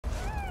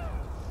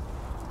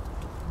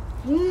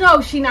No,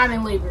 she not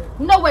in labor.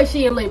 No way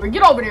she in labor.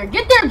 Get over there.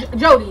 Get there,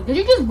 Jody. Did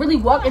you just really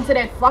walk into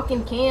that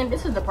fucking can?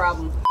 This is the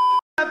problem.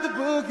 At the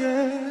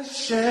boogie,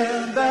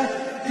 share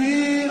that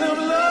beat of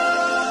love.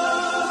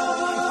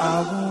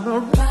 I wanna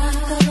ride.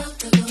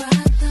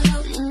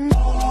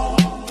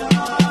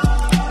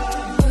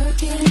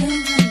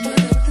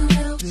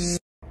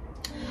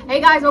 Hey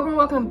guys,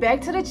 welcome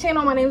back to the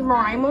channel. My name is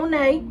Mariah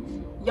Monet.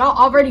 Y'all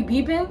already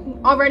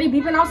beeping? Already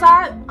beeping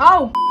outside?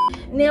 Oh,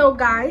 now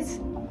guys,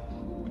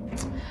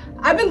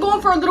 I've been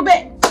going for a little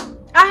bit.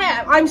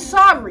 I'm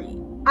sorry.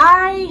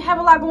 I have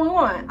a lot going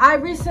on. I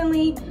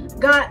recently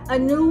got a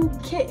new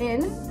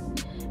kitten,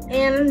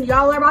 and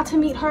y'all are about to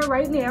meet her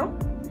right now.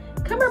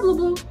 Come here, Blue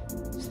Blue.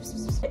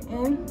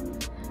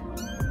 And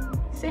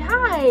say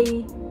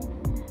hi.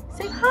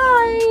 Say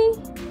hi.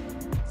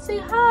 Say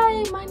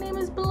hi. My name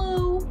is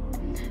Blue.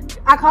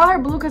 I call her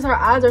Blue because her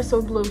eyes are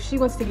so blue. She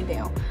wants to get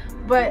down.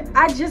 But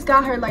I just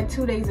got her like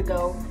 2 days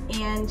ago,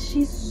 and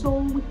she's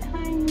so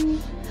tiny.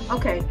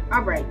 Okay,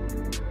 all right.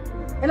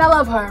 And I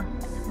love her.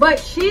 But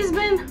she's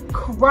been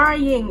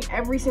crying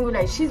every single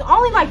day. She's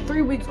only like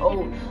 3 weeks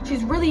old.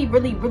 She's really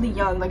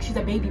young. Like, she's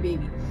a baby.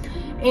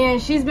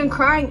 And she's been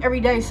crying every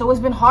day. So it's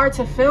been hard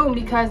to film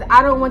because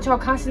I don't want y'all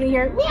constantly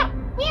hearing meow,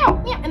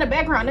 meow, meow in the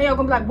background. Now y'all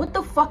gonna be like, what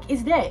the fuck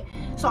is that?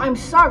 So I'm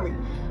sorry.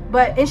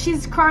 And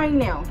she's crying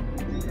now.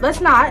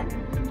 Let's not.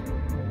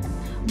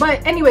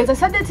 But anyways, I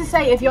said that to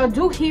say, if y'all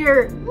do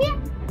hear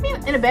meow, meow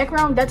in the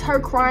background, that's her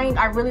crying.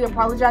 I really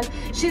apologize.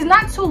 She's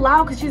not too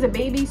loud because she's a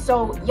baby,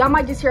 so y'all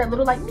might just hear a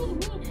little like me.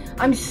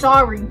 I'm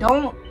sorry.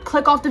 Don't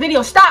click off the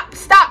video. Stop,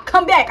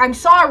 come back. I'm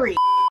sorry.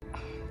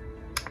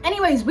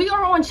 Anyways, we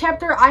are on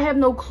chapter I have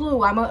no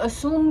clue. I'm gonna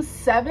assume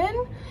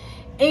 7,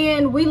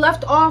 and we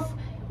left off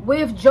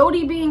with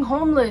Jody being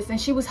homeless,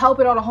 and she was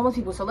helping all the homeless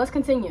people. So let's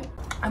continue.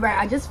 All right,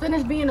 I just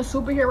finished being a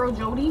superhero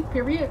Jody,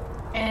 period,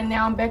 and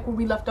now I'm back where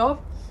we left off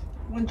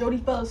when Jody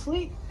fell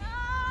asleep.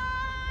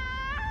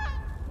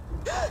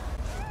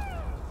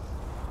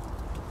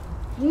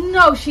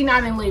 No, she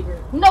not in labor.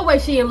 No way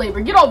she in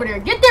labor. Get over there.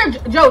 Get there,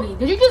 Jody.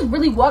 Did you just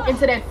really walk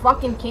into that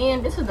fucking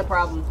can? This is the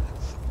problem.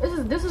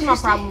 This is my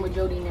problem with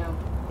Jody now.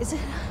 Is it?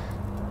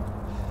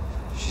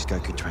 She's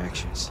got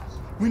contractions.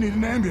 We need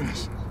an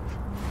ambulance.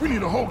 We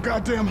need a whole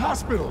goddamn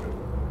hospital.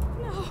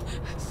 No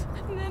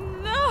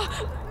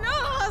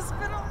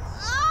hospital.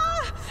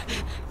 Ah!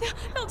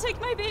 They'll take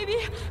my baby.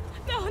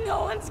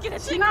 No one's gonna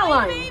take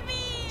my baby.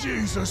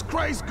 Jesus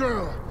Christ,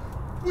 girl.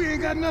 We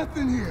ain't got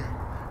nothing here.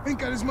 Ain't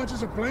got as much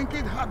as a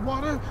blanket, hot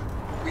water.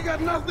 We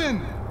got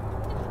nothing.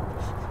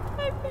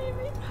 My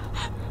baby.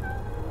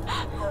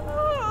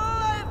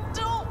 I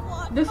don't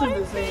want this my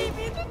is insane.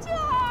 baby to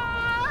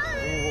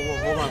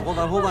die.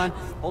 Whoa,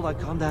 hold on,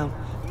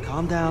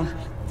 calm down.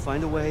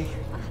 Find a way.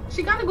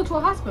 She gotta go to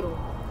a hospital.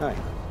 All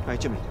right,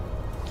 Jimmy.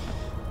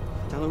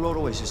 Down the road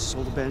always is this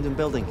old abandoned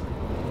building.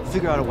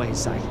 Figure out a way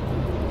inside.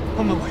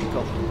 On my way,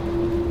 go.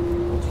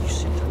 You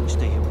sit down and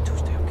stay here with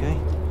Tuesday, okay?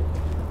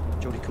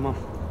 Jody, come on.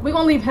 We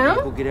gonna leave him?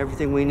 We'll get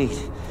everything we need.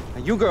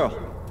 Now, you girl,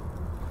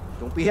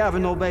 don't be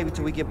having no baby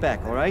till we get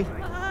back, all right?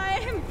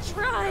 I'm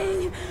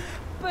trying,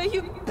 but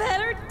you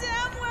better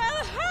damn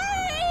well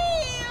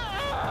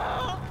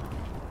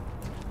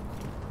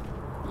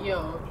hurry!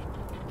 Yo,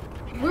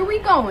 where we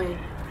going?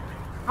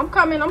 I'm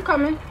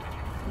coming.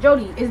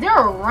 Jody, is there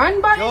a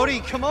run button? Jody,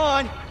 come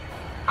on!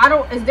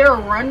 Is there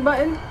a run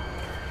button?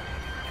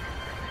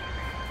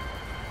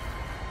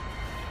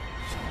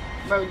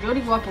 Bro,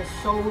 Jody's walking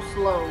so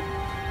slow.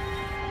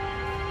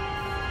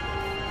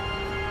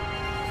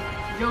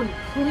 Jody,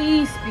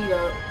 please speed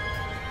up.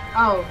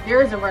 Oh,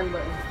 there is a run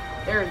button.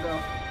 There we go.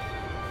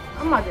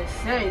 I'm about to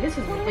say, this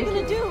is ridiculous. What are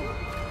we gonna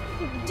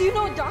do? Do you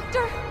know a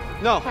doctor?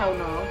 No. Hell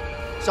no.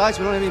 Besides,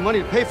 we don't have any money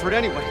to pay for it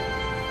anyway.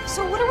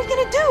 So what are we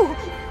gonna do?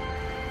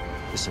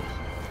 Listen.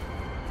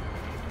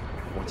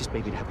 I want this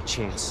baby to have a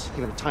chance.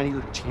 You know, a tiny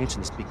little chance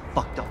in this big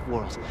fucked up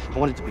world. I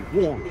want it to be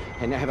warm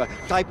and have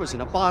diapers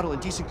and a bottle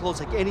and decent clothes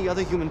like any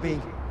other human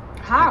being.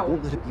 How? I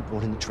won't let it be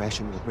born in the trash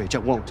under the bridge. I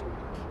won't.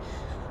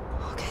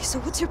 Okay, so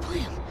what's your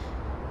plan?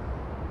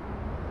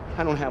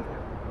 I don't have one.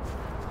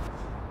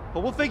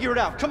 But we'll figure it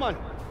out. Come on.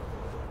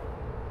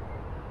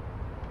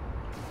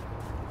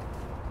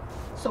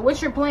 So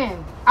what's your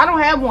plan? I don't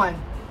have one.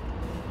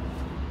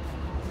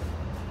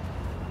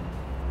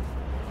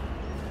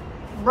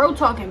 Bro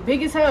talking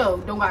big as hell.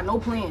 Don't got no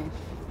plan.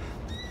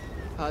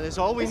 There's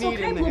all we need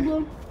in there. Blue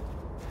Blue.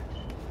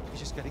 We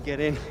just gotta get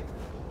in.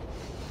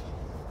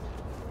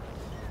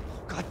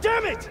 God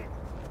damn it!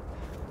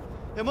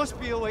 There must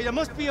be a way. There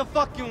must be a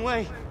fucking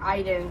way.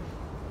 I didn't.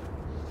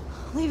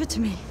 Leave it to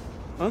me.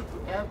 Huh?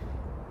 Yep.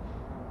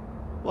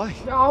 Why?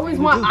 You always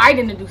want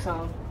Aiden to do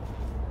something.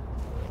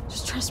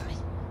 Just trust me.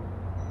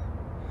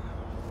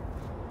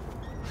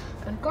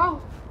 Let's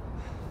go.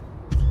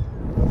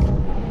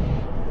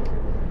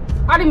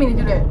 I didn't mean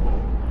to do that.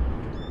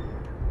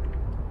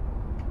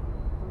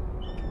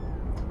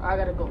 I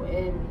gotta go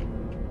in.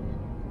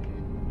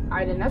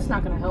 Aiden, that's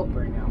not gonna help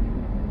right now.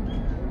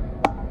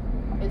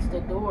 It's the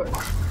door.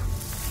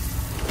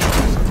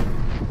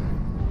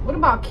 What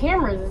about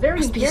cameras. Is there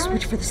any Must be a cameras?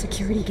 switch for the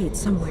security gate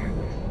somewhere.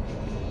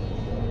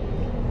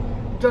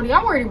 Jody,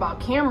 I'm worried about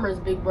cameras,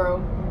 big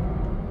bro.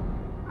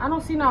 I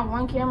don't see not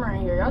one camera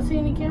in here. Y'all see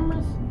any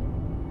cameras?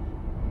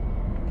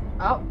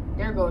 Oh,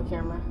 there go a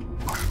camera.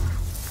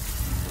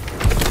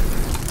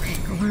 Okay,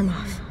 alarm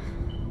off.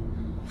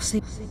 We'll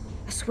see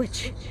a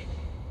switch.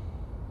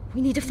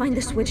 We need to find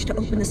the switch to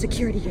open the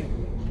security gate.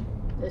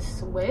 The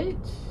switch?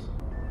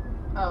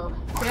 Oh,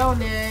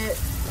 found it.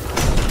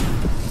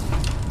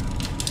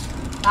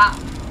 Ah.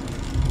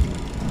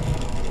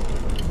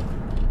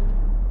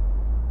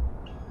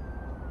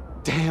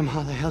 Damn,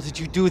 how the hell did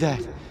you do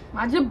that?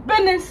 Mind your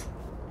business.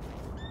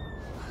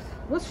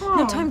 What's wrong?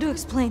 No time to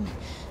explain.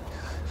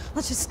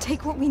 Let's just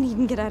take what we need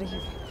and get out of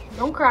here.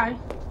 Don't cry.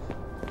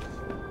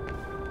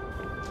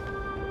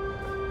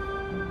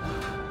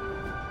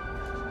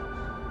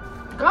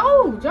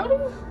 Go, Jody.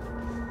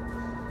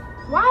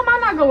 Why am I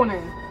not going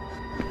in?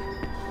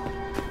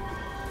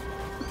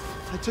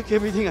 I took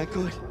everything I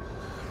could.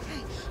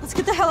 Let's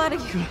get the hell out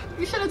of here.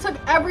 You should have took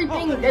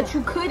everything that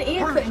you could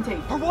and couldn't take.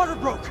 Her water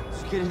broke. Did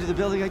you get into the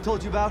building I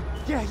told you about?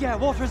 Yeah,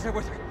 Walter's there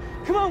with her.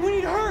 Come on, we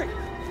need to hurry.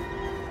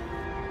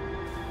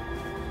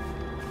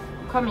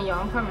 I'm coming,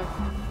 y'all. I'm coming.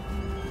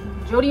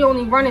 Jody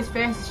only run as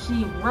fast as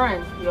she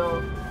run,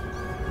 yo.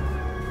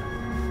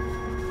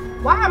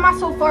 Why am I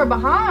so far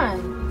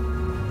behind?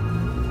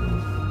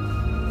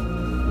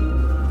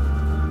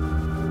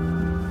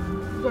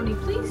 Jody,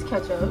 please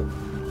catch up. I'm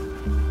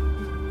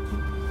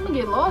gonna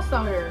get lost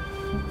out here.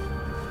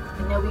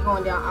 And then we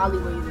going down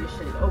alleyways and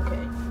shit.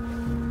 Okay.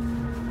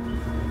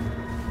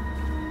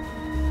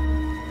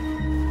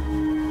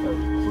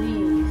 Jody,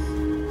 please.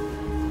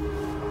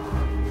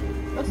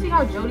 Y'all see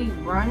how Jody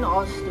run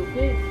all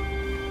stupid?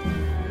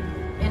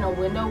 In a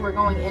window, we're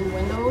going in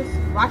windows.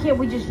 Why can't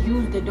we just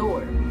use the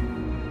door?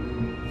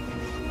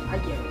 I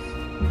guess.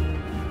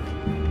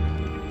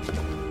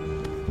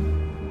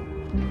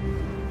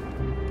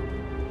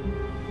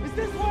 It's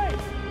this way.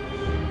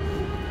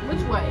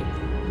 Which way?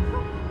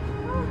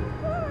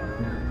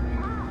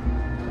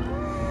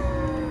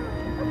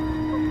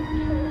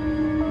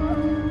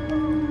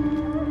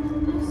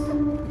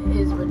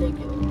 This is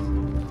ridiculous.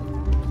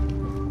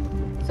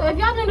 So if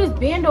y'all knew this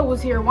bando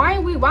was here, why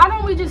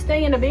don't we just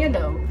stay in the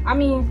bando? I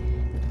mean,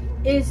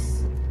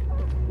 it's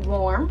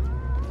warm,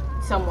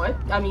 somewhat.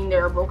 I mean,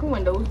 there are broken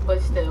windows,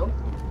 but still.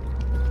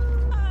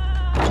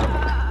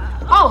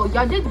 Oh,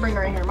 y'all did bring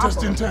her in here. My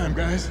Just in fault. time,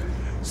 guys.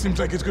 Seems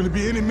like it's gonna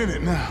be any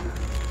minute now.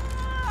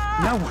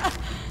 Now what?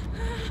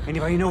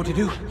 Anybody know what to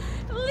do?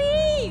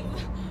 Leave!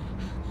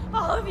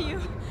 All of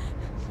you.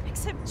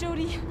 Except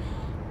Jody.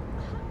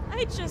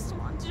 I just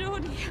want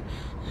Jody.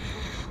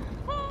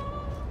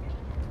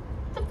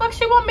 What the fuck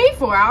she want me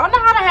for? I don't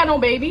know how to have no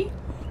baby.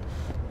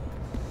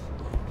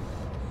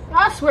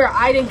 I swear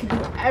I didn't do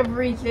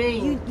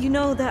everything. You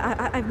know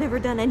that I've never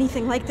done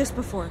anything like this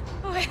before.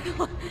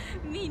 Well,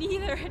 me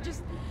neither. I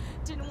just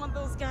didn't want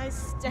those guys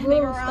standing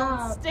Whoa,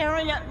 around stop.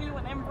 staring at me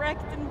when I'm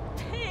wrecked in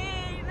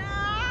pain.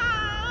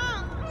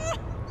 Ah!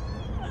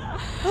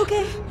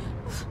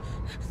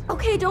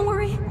 Okay, don't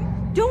worry.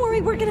 Don't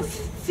worry, we're gonna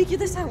figure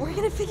this out. We're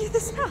gonna figure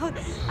this out.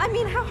 I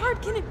mean, how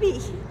hard can it be?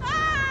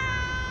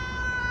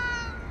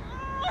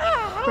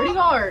 Pretty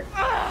hard.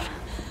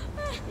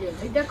 Yeah,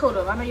 take that coat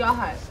off. I know y'all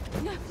hot.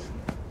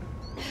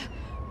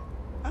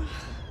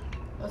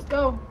 Let's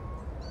go.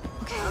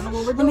 Okay, I don't know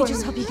what we're let me doing.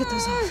 just help you get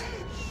those off.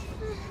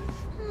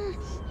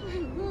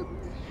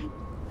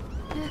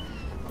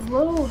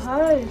 Whoa,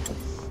 hush.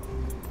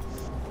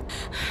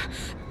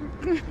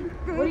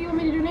 What do you want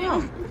me to do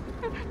now?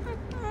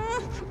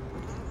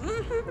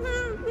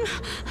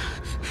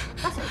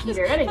 That's a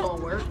heater. That ain't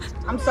gonna work.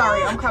 I'm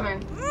sorry. I'm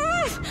coming.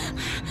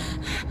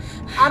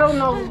 I don't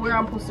know where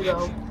I'm supposed to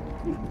go.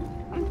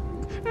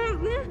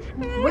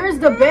 Where's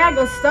the bag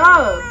of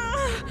stuff?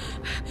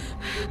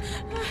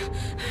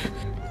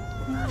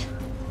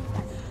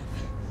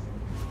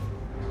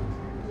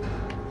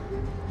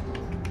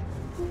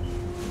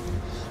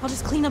 I'll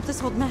just clean up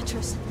this old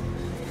mattress.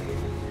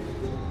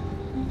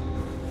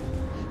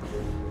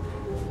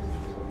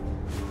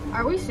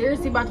 Are we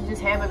seriously about to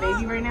just have a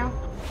baby right now?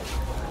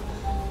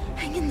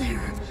 Hang in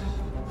there.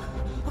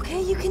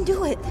 Okay, you can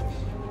do it.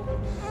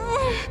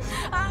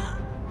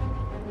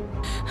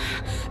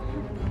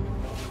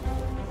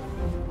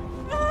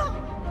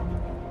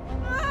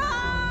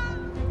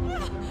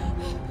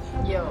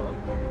 Yo.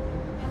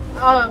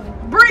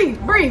 Breathe.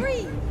 Breathe,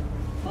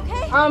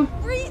 okay? Breathe.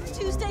 Breathe,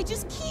 Tuesday.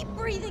 Just keep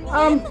breathing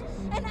in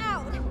and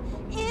out.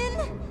 In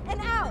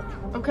and out.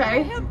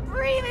 Okay. I'm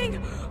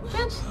breathing.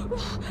 Bitch.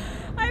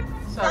 I'm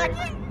Sorry.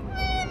 fucking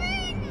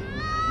breathing.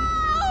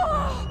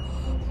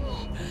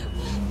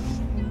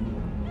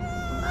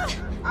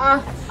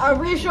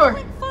 Reassure.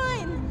 Doing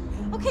fine.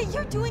 Okay,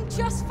 you're doing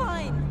just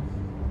fine.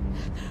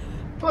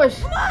 Push.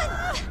 Come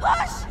on,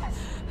 push.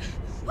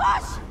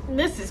 Push.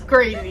 This is You're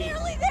crazy.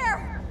 nearly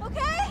there.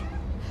 Okay.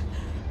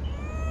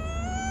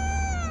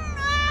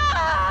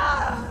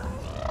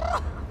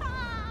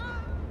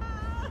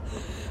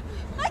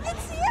 I can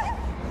see it.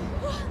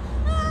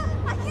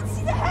 I can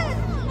see the head.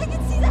 I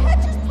can see the head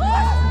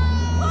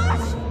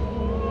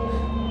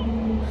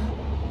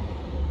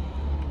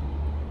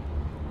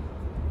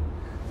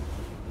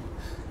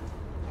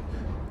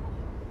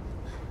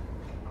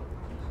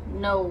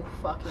No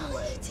fucking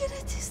way. He did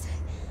it, Tuesday.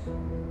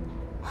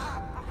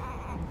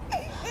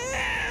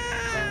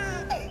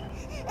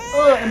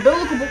 Ugh,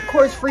 umbilical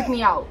cords freak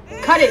me out.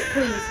 Cut it,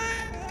 please.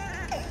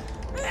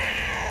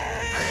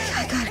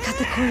 I gotta cut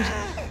the cord.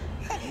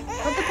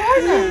 Cut the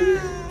cord then.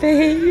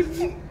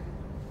 Babe.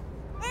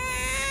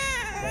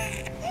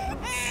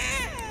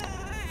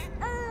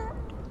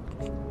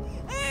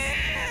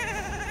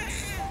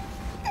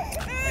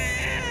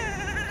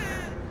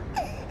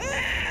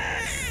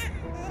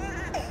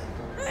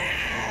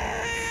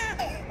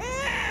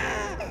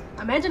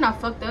 Imagine I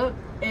fucked up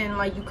and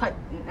like you cut.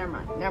 Never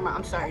mind.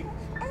 I'm sorry.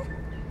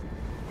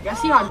 Y'all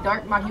see how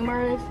dark my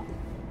humor is?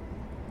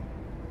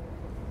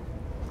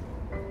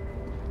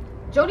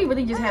 Jody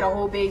really just had a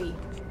whole baby,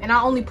 and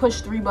I only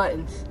pushed 3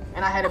 buttons,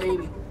 and I had a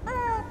baby.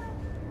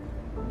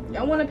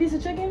 Y'all want a piece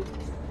of chicken?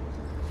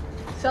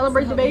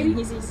 Celebrate the baby?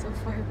 Easy so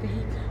far,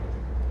 babe.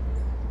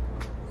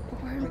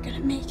 But we're gonna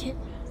make it.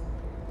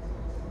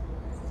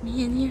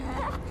 Me and you.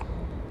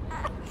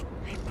 I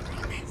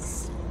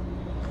promise.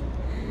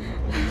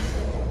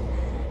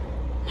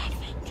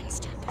 Nothing can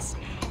stop us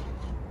now.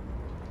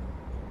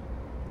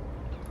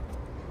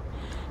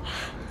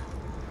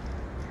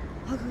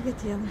 I'll go get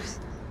the others.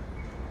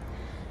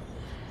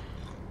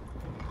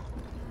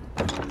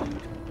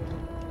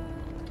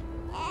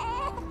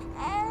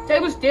 They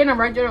was standing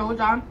right there the whole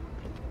time.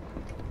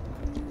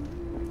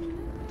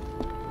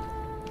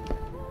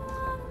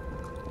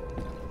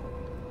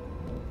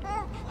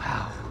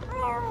 Wow.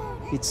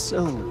 It's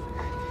so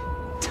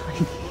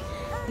tiny.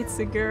 It's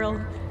a girl.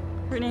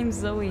 Her name's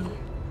Zoe.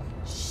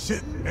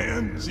 Shit,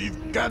 man. She's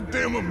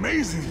goddamn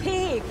amazing.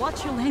 Hey,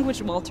 watch your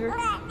language, Walter.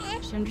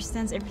 She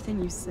understands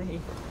everything you say.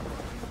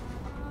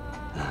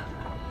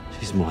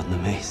 She's more than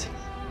amazing.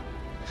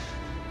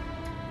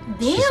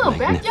 Damn,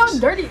 back y'all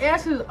dirty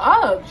asses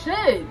up.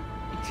 Shit.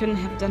 I couldn't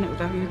have done it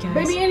without you guys.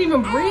 Baby ain't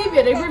even breathe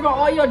it. They breathe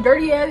all your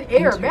dirty ass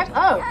air. Back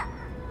up.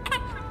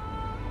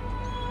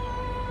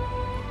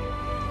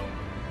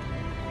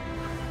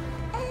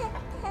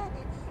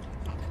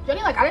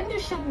 Jody, like, I didn't do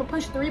shit but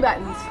push 3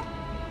 buttons.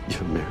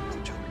 You're a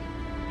miracle, Jody.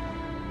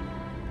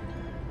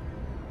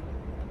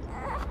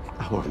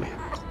 Our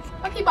miracle.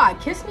 Fuck you, bye.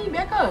 Kiss me.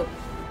 Back up.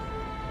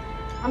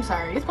 I'm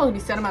sorry. It's supposed to be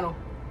sentimental.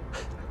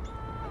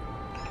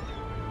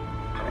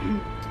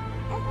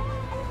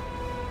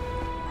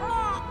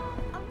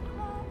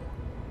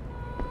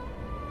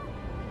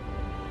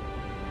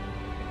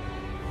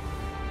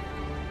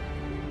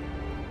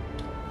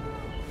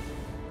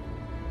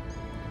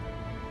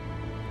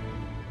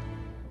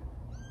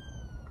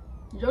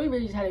 Jody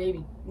really just had a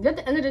baby. Is that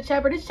the end of the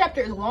chapter? This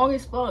chapter is long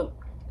as fuck.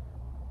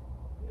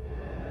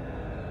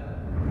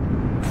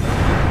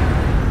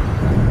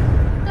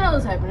 What the hell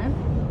is happening?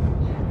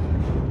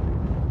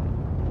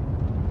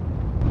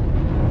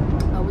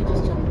 Oh, we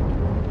just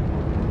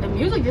chilling. The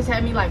music just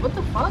had me like, what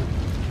the fuck?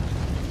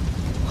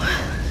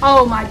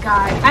 Oh my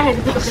god. I had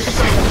to pick up this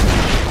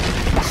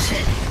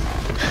shit.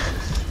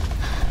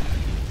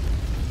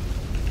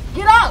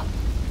 Get up!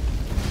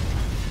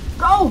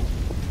 Go!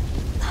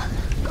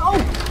 Go!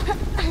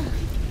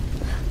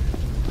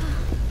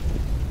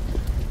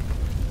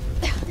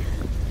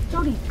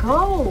 Jody,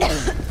 go!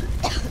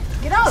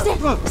 Get up!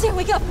 Stan,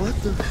 wake up! What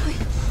the?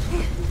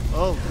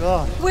 Oh,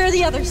 God. Where are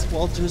the others?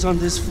 Walter's on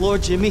this floor,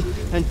 Jimmy,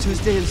 and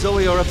Tuesday and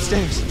Zoe are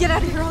upstairs. Get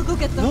out of here, I'll go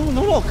get them.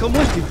 No, I'll come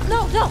with you.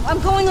 No, I'm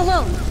going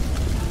alone.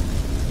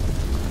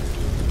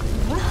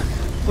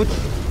 But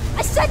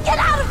I said get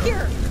out of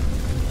here!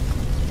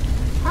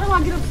 How do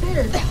I get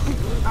upstairs?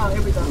 Oh,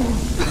 here we go.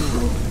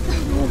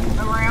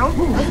 Around.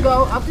 Let's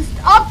go. Up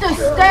the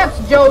steps,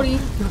 Jody.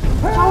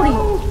 Jody.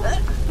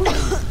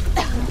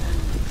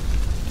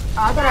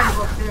 Oh, I thought I had to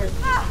go upstairs.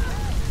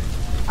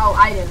 Oh,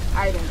 Aiden.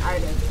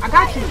 I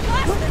got you.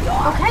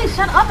 Okay,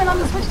 shut up and let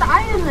me switch to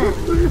Aiden then.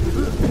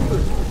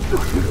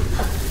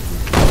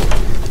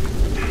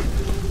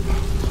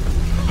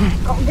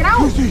 Go, get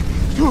out.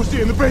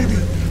 Tuesday and the baby.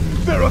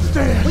 They're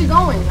upstairs. We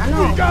going. I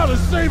know. We gotta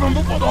save them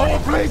before the whole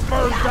place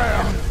burns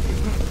down.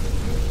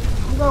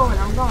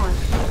 I'm going.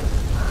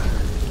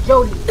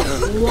 Jody,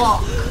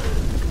 walk.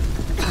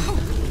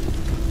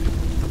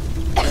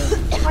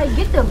 Like,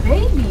 get the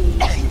baby.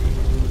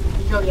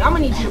 Jody, I'm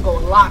gonna need you to go a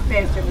lot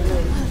faster than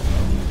this.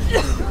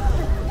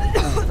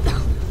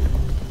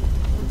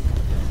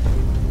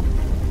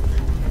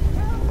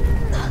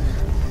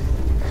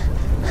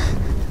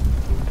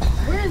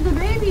 Where's the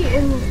baby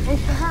and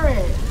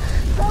Shahara?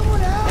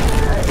 Someone help me!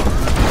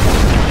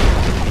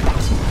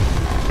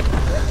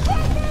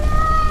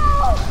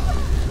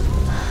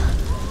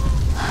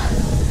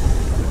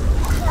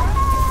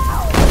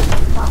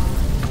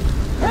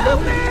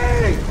 Help me!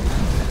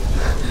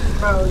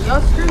 Bro,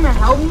 y'all screaming,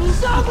 help me?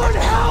 Someone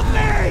help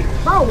me!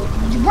 Bro,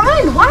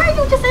 run! Why are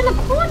you just in the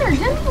corner?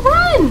 Jimmy,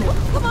 run!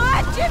 Come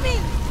on, Jimmy!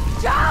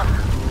 Jump!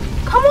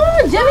 Come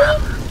on, Jimmy!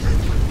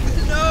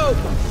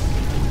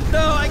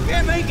 No, I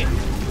can't make it.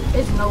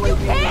 There's no way you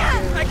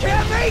can! I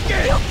can't make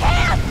it! You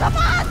can! Come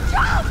on,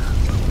 jump!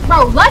 Bro,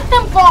 let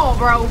them fall,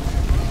 bro.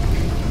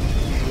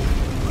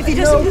 If he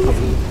doesn't move,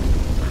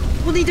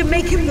 we'll need to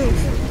make him move.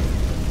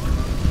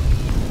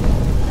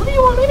 What do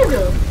you want me to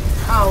do?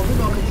 Oh, we're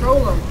gonna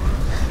control him.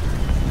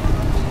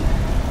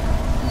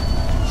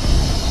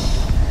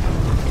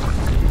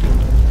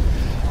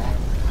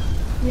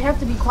 You have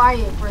to be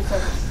quiet for a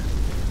second.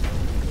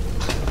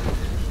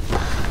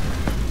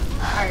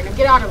 Alright, now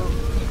get out of him.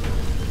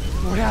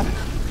 What happened?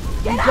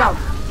 Get out!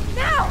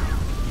 Now!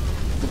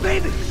 The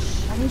baby!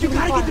 I need You to be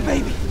gotta get the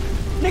quiet. baby!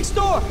 Next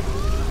door!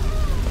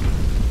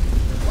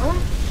 What?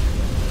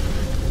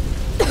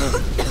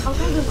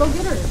 Okay, just go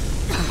get her.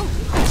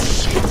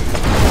 Shit!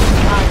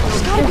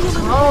 Alright, just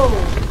go.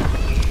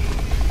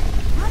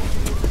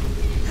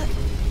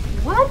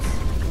 What?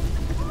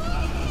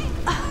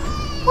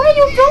 What are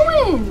you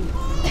doing?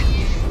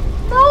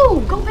 No,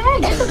 go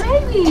back, get the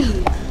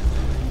baby.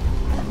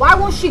 Why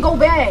won't she go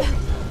back?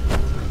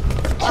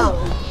 Oh,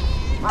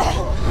 my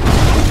fault.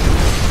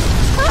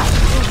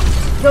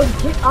 Yo,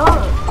 get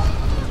up.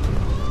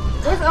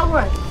 Where's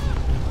L1?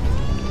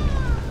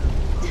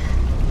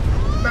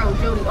 Bro,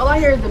 Jody, all I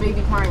hear is the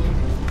baby crying.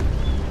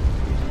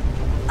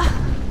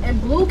 And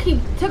Blue keep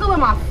tickling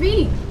my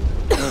feet.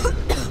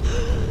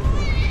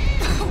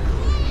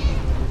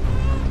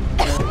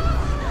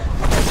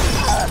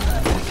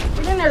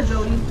 Get in there,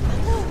 Jody.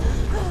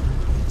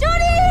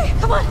 Jody!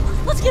 Come on,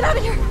 let's get out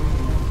of here.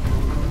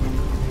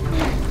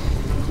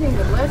 You need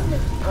to bless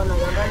it? Oh no,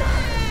 y'all got it.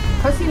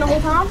 Cussing the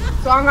whole time?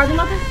 So I don't gotta do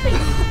nothing? Thank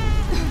you.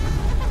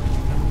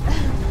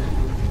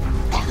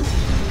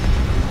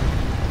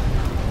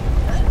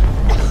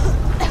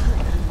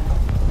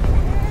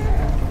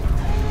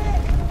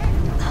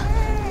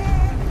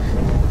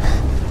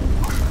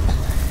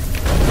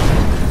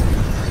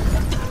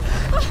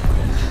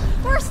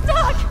 We're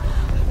stuck!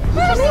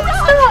 What do you mean we're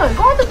stuck?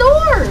 Go out the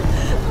door!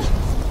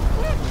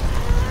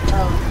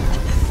 Oh.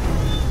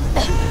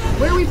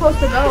 Where are we supposed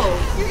to go?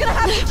 You're gonna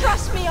have to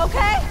trust me,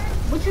 okay?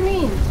 What you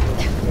mean?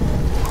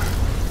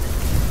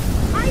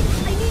 I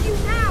need you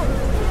now!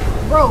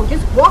 Bro,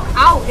 just walk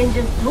out and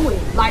just do it.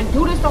 Like,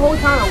 do this the whole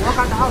time and walk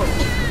out the house.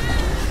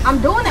 I'm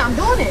doing it, I'm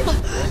doing it.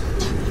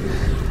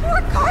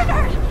 We're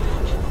cornered!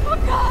 Oh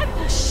god!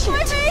 Shit!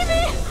 My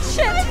baby!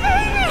 Shit! My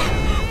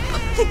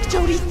baby! Think,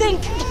 Jody,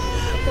 think!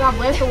 Can I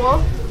blast the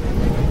wall?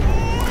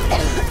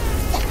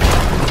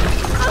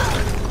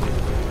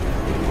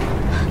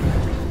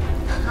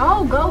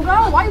 No, go,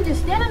 go. Why you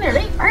just standing there?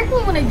 They irk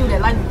me when they do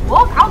that. Like,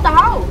 walk out the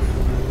house.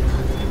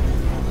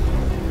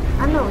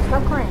 I know,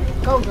 stop crying.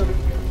 Go, Jody.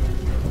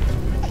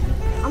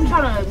 I'm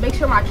trying to make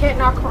sure my cat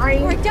not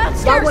crying. We're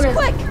downstairs,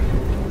 quick!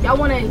 Y'all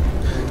wanna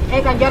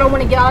act like y'all don't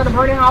wanna get out of the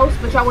burning house,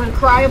 but y'all wanna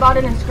cry about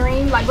it and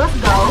scream? Like, let's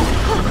go. Oh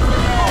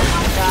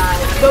my god.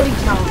 Jody,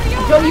 jump.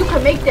 Jody, you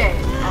can make that.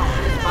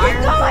 Oh,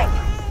 Keep going!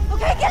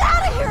 Okay, get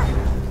out of here!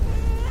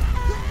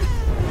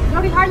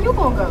 Jody, how you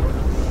gonna go?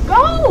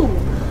 Go!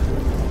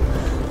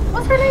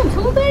 What's her name?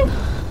 Tuesday?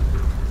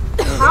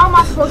 How am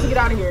I supposed to get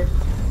out of here?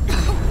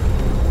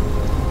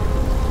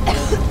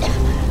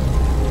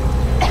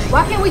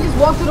 Why can't we just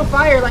walk through the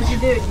fire like you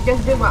did? You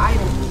just did with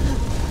items.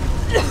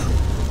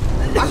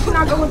 Why she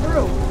not going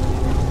through?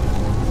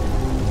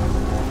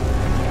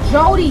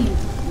 Jody,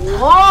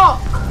 walk!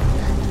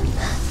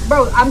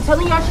 Bro, I'm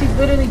telling y'all, she's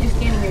literally just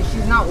standing here.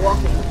 She's not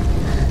walking.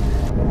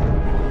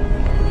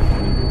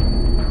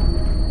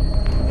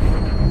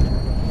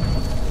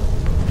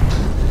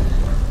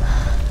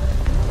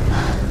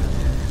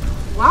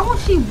 Why won't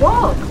she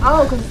walk?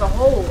 Oh, because it's a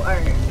hole.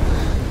 Alright.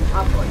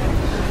 What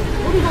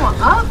are we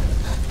going up?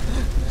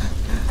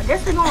 I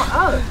guess we're going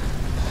up.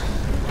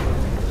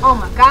 Oh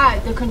my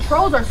god, the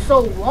controls are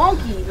so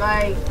wonky.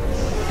 Like,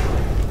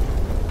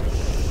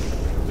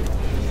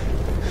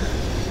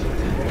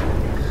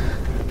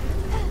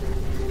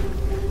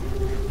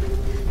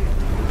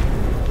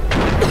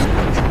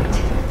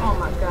 oh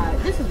my god,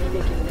 this is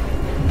ridiculous.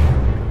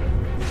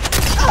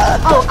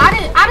 Oh, I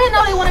didn't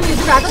know they wanted me to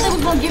do that. I thought they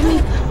was gonna give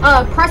me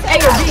press A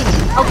or B.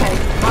 Okay,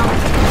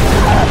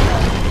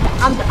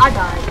 I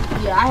died.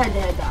 Yeah, I had to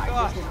have died.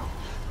 Just now.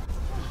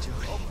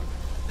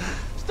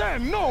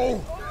 Stan,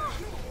 no!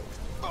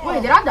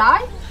 Wait, did I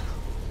die?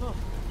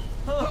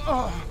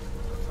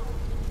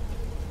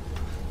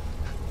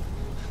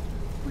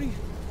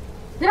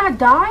 Did I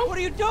die? What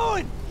are you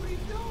doing?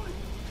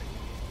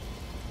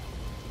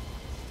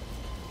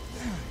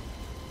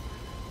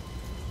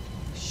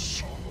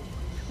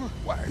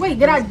 Wait,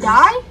 did I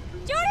die?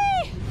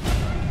 Jody!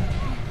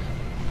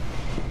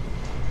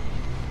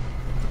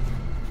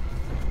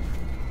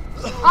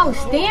 Oh,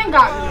 Stan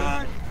got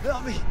me.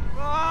 Help me.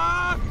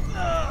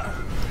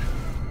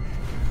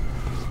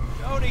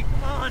 Jody,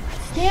 come on.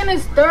 Stan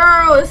is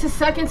thorough. This is the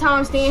second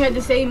time Stan had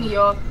to save me,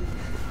 y'all.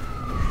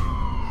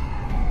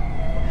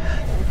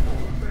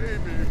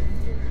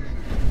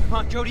 Come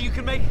on, Jody, you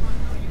can make it.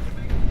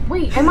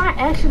 Wait, am I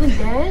actually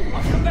dead?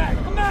 Come back,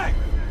 come back.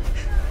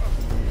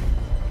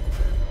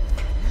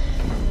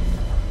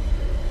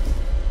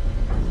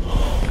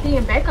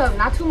 Stan, back up.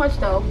 Not too much,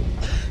 though.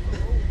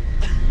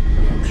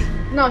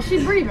 No,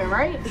 she's breathing,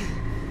 right?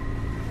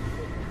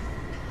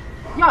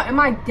 Yo, am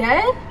I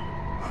dead?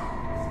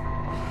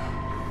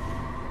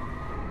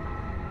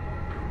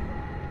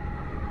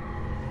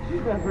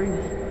 She's not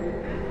breathing.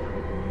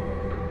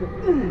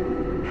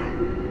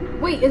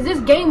 Wait, is this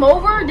game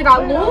over? Did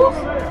I lose?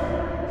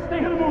 Stay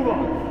here to move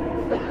on.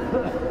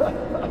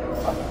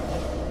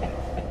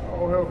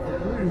 Oh, help me,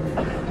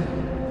 please.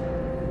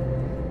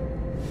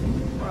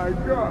 My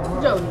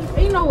God.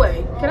 Jody, ain't no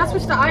way. Can I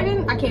switch to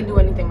Aiden? I can't do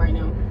anything right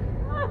now.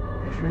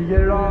 Make sure you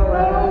get it all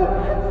out.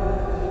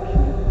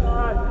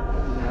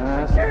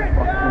 That's fucking...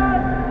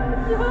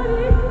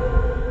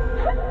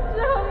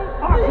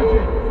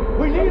 Oxygen!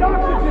 We need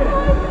oxygen!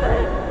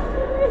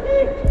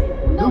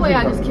 No way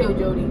I just killed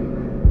Jody.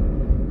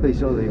 Please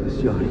don't leave us,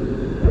 Jody.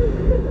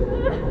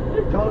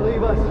 Don't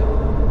leave us.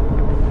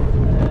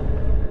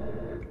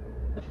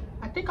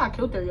 I think I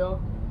killed her,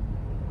 y'all.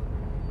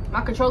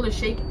 My controller's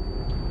shaking.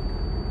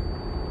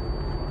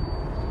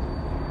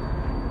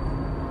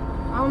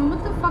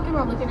 What the fuck am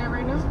I looking at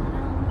right now?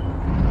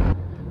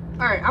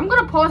 Alright, I'm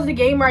gonna pause the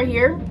game right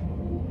here.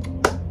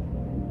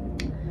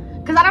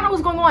 Cause I don't know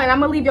what's going on, and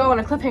I'm gonna leave y'all on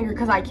a cliffhanger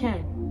because I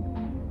can.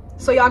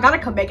 So y'all gotta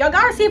come back. Y'all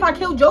gotta see if I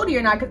killed Jody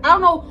or not, because I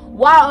don't know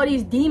why all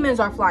these demons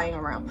are flying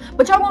around.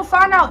 But y'all gonna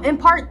find out in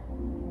part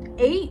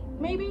 8,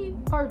 maybe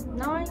part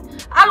 9.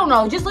 I don't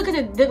know. Just look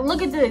at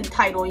the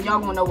title, and y'all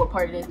gonna know what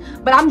part it is.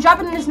 But I'm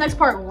dropping in this next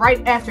part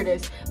right after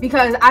this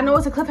because I know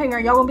it's a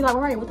cliffhanger. Y'all gonna be like,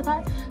 alright, what the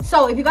fuck?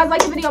 So if you guys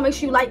like the video, make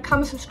sure you like,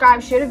 comment,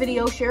 subscribe, share the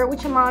video, share it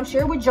with your mom,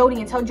 share it with Jody,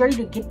 and tell Jody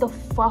to get the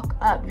fuck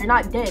up. You're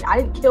not dead.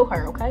 I didn't kill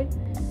her, okay?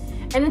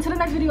 And until the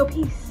next video,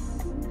 peace.